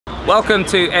Welcome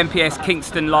to MPS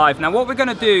Kingston Live. Now what we're going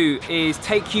to do is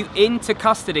take you into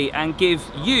custody and give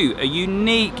you a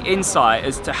unique insight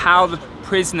as to how the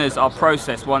prisoners are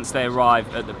processed once they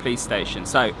arrive at the police station.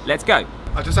 So let's go.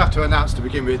 I just have to announce to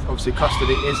begin with, obviously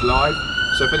custody is live,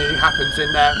 so if anything happens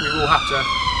in there we will have to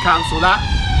cancel that.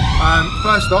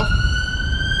 First off,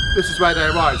 this is where they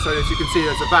arrive, so as you can see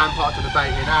there's a van parked on the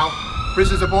bay here now.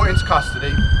 Prisoners are brought into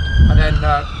custody and then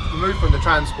removed from the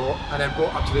transport and then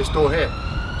brought up to this door here.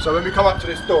 So when we come up to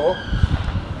this door,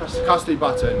 press the custody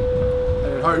button and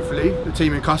then hopefully the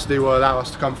team in custody will allow us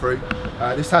to come through.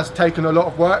 This has taken a lot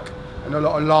of work and a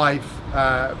lot of live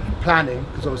planning,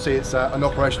 because obviously it's an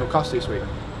operational custody suite.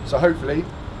 So hopefully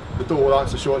the door will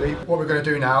answer shortly. What we're going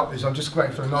to do now is I'm just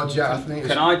waiting for the nod. Yeah, I think.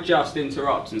 Can I just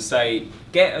interrupt and say,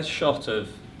 get a shot of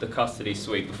the custody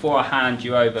suite before I hand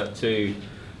you over to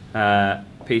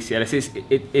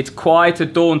PCLS. It's quite a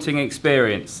daunting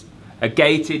experience. A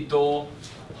gated door.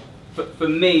 For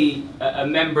me, a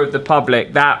member of the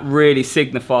public, that really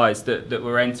signifies that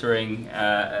we're entering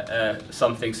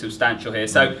something substantial here.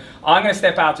 So I'm going to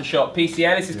step out to shot.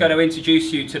 PCLS is going to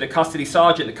introduce you to the custody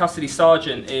sergeant. The custody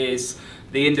sergeant is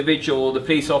the individual, the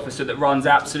police officer that runs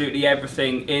absolutely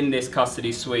everything in this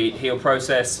custody suite. He'll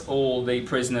process all the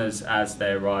prisoners as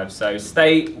they arrive. So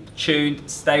stay tuned,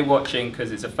 stay watching,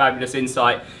 because it's a fabulous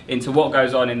insight into what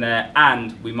goes on in there,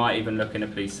 and we might even look in a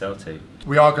police cell too.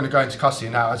 We are going to go into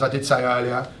custody now. As I did say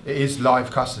earlier, it is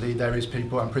live custody. There is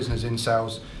people and prisoners in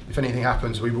cells. If anything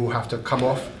happens, we will have to come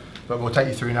off, but we'll take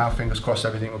you through now. Fingers crossed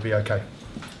everything will be okay.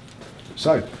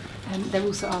 So. They're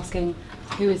also asking,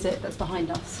 who is it that's behind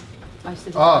us?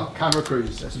 Camera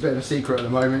crews. That's a bit of a secret at the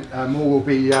moment. More will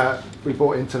be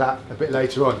brought into that a bit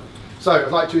later on. So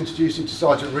I'd like to introduce you to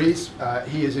Sergeant Rees.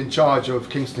 He is in charge of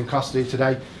Kingston Custody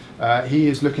today. He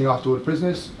is looking after all the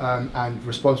prisoners and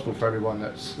responsible for everyone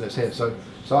that's here. So,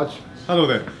 Sarge. Hello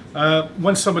there.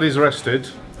 When somebody's arrested,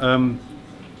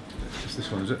 it's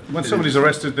this one, is it? When somebody's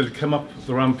arrested, they'll come up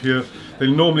the ramp here.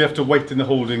 They'll normally have to wait in the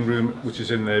holding room, which is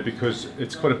in there, because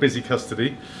it's quite a busy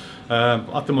custody.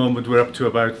 At the moment we're up to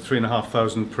about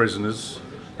 3,500 prisoners,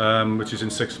 which is in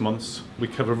 6 months. We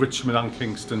cover Richmond and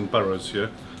Kingston boroughs here,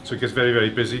 so it gets very, very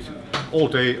busy all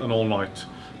day and all night.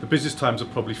 The busiest times are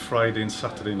probably Friday and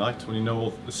Saturday night, when you know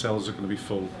all the cells are going to be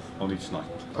full on each night.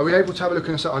 Are we able to have a look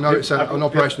in a second? I know it's an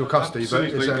operational custody, but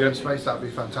is there any space? That would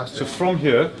be fantastic. So from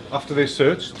here, after they're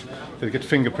searched, they get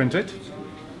fingerprinted,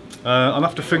 and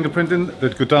after fingerprinting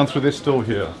they'd go down through this door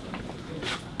here.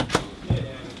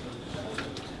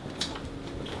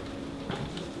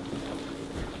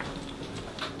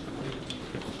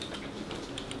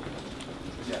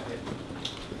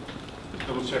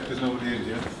 Double check there's nobody in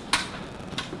here.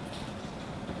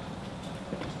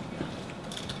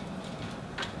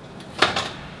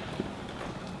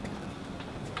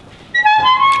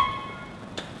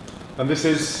 And this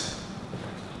is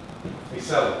a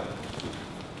cell.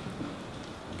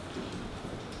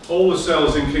 All the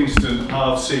cells in Kingston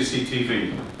have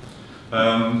CCTV.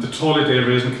 The toilet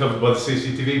area isn't covered by the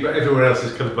CCTV, but everywhere else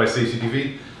is covered by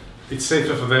CCTV. It's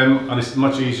safer for them and it's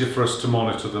much easier for us to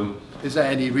monitor them. Is there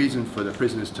any reason for the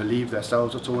prisoners to leave their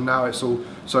cells at all? Now it's all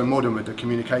so modern with the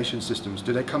communication systems.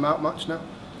 Do they come out much now?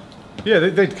 Yeah,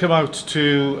 they'd come out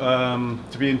to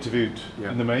be interviewed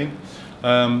in the main.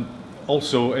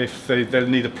 Also, if they'll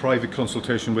need a private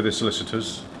consultation with their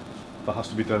solicitors, that has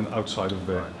to be done outside of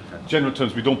there. Right, okay. General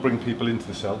terms, we don't bring people into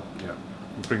the cell. Yeah.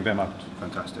 We bring them out.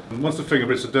 Fantastic. And once the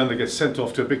fingerprints are done, they get sent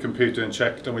off to a big computer and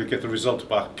checked, and we'll get the result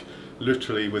back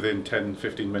literally within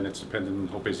 10-15 minutes, depending on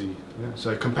how busy. Yeah, so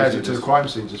it compares it to the crime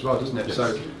scenes as well, doesn't it? Yes.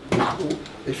 So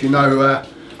if you know,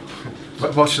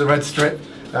 watch the red strip.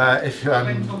 If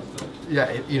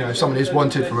someone is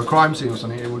wanted from a crime scene or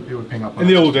something, it would ping up. In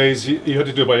the old days, you had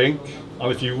to do it by ink,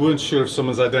 and if you weren't sure of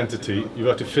someone's identity, you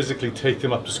had to physically take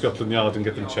them up to Scotland Yard and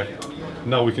get them checked.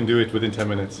 Now we can do it within 10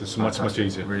 minutes. It's much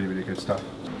easier. Really, really good stuff.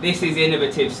 This is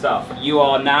innovative stuff. You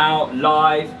are now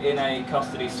live in a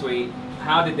custody suite.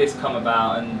 How did this come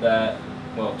about, and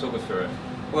well, talk us through it.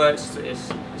 Well,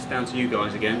 it's down to you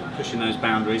guys again, pushing those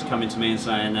boundaries, coming to me and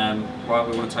saying, right,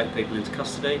 we want to take people into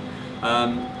custody.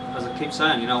 As I keep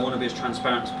saying, I want to be as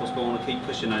transparent as possible. I want to keep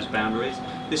pushing those boundaries.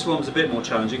 This one was a bit more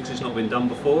challenging because it's not been done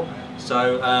before,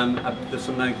 so there's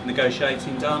some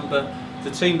negotiating done. But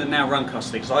the team that now run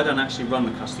custody, because I don't actually run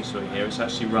the custody suite here, it's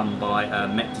actually run by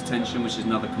Met Detention, which is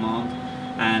another command,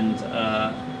 and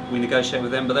we negotiate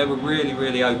with them, but they were really,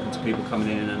 really open to people coming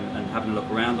in and having a look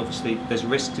around. Obviously, there's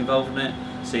risks involved in it,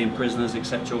 seeing prisoners,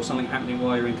 etc., or something happening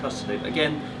while you're in custody. But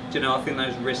again, I think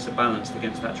those risks are balanced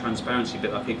against that transparency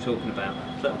bit I keep talking about.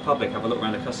 Let the public have a look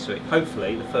around the custody suite.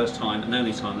 Hopefully, the first time and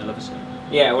only time they'll ever see it.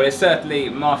 Yeah, well, it's certainly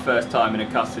my first time in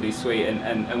a custody suite,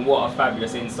 and what a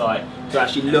fabulous insight to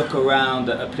actually look around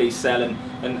at a police cell,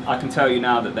 and I can tell you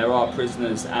now that there are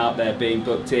prisoners out there being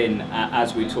booked in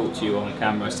as we talk to you on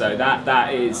camera, so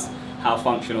that is how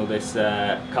functional this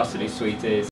custody suite is.